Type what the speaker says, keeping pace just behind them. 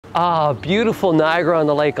Ah, beautiful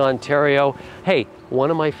Niagara-on-the-Lake, Ontario. Hey,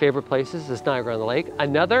 one of my favorite places is Niagara-on-the-Lake.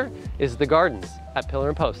 Another is the gardens at Pillar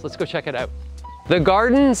and Post. Let's go check it out. The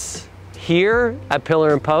gardens here at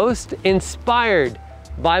Pillar and Post, inspired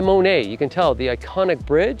by Monet. You can tell the iconic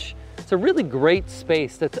bridge. It's a really great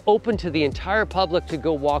space that's open to the entire public to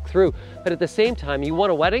go walk through. But at the same time, you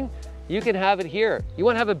want a wedding? You can have it here. You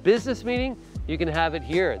want to have a business meeting? You can have it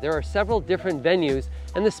here. There are several different venues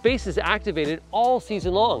and the space is activated all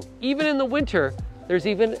season long. Even in the winter, there's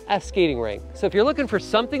even a skating rink. So if you're looking for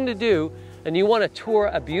something to do and you want to tour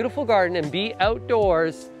a beautiful garden and be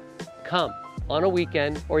outdoors, come on a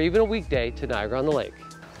weekend or even a weekday to Niagara-on-the-Lake.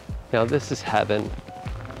 Now this is heaven.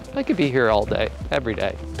 I could be here all day, every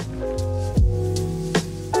day.